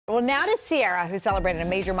Well, now to Ciara, who celebrated a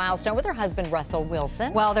major milestone with her husband, Russell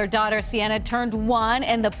Wilson. Well, their daughter, Sienna, turned 1,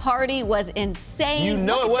 and the party was insane. You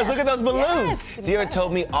know it was. Look at those balloons. Yes, Ciara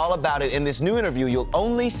told me all about it in this new interview you'll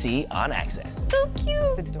only see on Access. So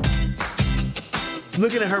cute.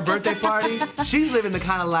 Looking at her birthday party, she's living the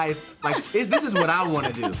kind of life, like, this is what I want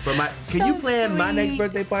to do. For my, can you plan my next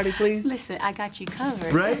birthday party, please? Listen, I got you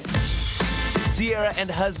covered. Right? Ciara and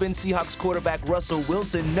husband, Seahawks quarterback Russell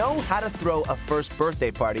Wilson, know how to throw a first birthday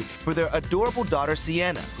party for their adorable daughter,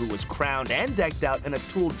 Sienna, who was crowned and decked out in a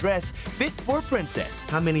tulle dress fit for a princess.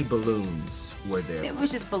 How many balloons were there? It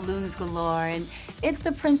was just balloons galore, and it's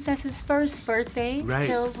the princess's first birthday, right.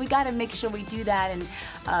 So we got to make sure we do that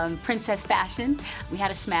in princess fashion. We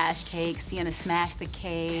had a smash cake. Sienna smashed the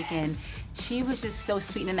cake, and she was just so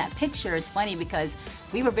sweet. And in that picture, it's funny because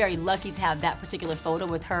we were very lucky to have that particular photo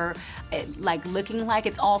with her, like looking like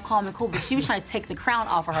it's all calm and cool, but she was trying to take the crown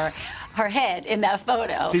off of her head in that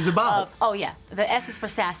photo. She's a boss. Oh yeah, the S is for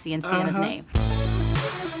sassy in Sienna's name.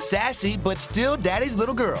 Sassy, but still daddy's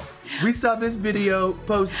little girl. We saw this video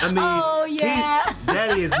post. I mean, oh yeah,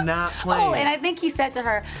 daddy is not playing. Oh, and I think he said to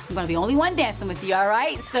her, "I'm gonna be the only one dancing with you, all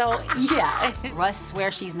right?" So yeah, Russ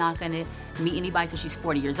swears she's not gonna meet anybody till she's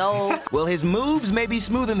 40 years old. Well, his moves may be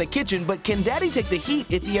smooth in the kitchen, but can daddy take the heat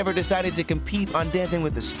if he ever decided to compete on Dancing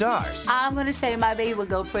with the Stars? I'm gonna say my baby would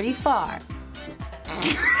go pretty far.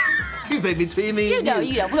 He said between me and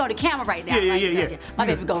you know, we're on the camera right now. Yeah, right? yeah, So, yeah. My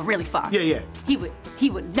baby would go really far. Yeah. He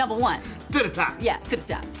would number 1. To the top. Yeah, to the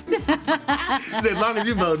top. As long as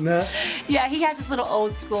you voting, huh? Yeah, he has this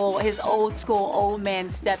little his old school old man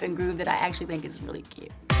step and groove that I actually think is really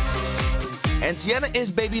cute. And Sienna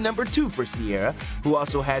is baby number 2 for Ciara, who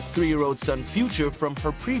also has 3-year-old son Future from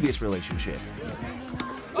her previous relationship.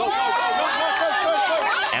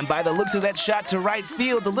 And by the looks of that shot to right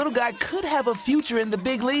field, the little guy could have a future in the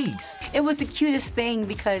big leagues. It was the cutest thing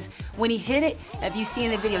because when he hit it, if you see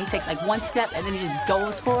in the video, he takes like one step and then he just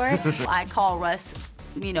goes for it. I call Russ,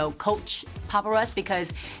 you know, Coach Papa Russ,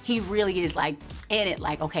 because he really is like in it,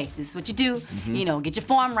 like, okay, this is what you do, you know, get your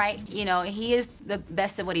form right. You know, he is the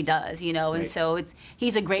best at what he does, you know, and so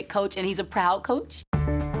he's a great coach and he's a proud coach.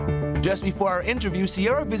 Just before our interview,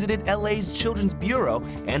 Ciara visited LA's Children's Bureau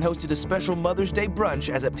and hosted a special Mother's Day brunch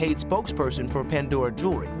as a paid spokesperson for Pandora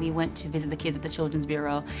Jewelry. We went to visit the kids at the Children's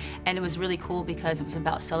Bureau, and it was really cool because it was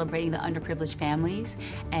about celebrating the underprivileged families,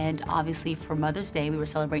 and obviously for Mother's Day, we were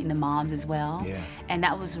celebrating the moms as well. Yeah. And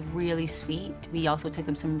that was really sweet. We also took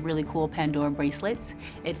them some really cool Pandora bracelets.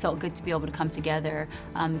 It felt good to be able to come together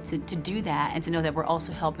to do that, and to know that we're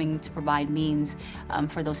also helping to provide means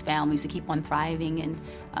for those families to keep on thriving, and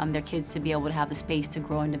their kids to be able to have the space to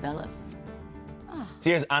grow and develop.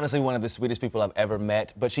 Ciara's honestly one of the sweetest people I've ever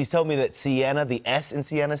met, but she's told me that Sienna, the S in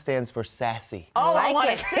Sienna, stands for sassy. Oh, I want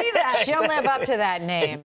to see that. She'll live up to that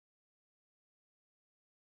name.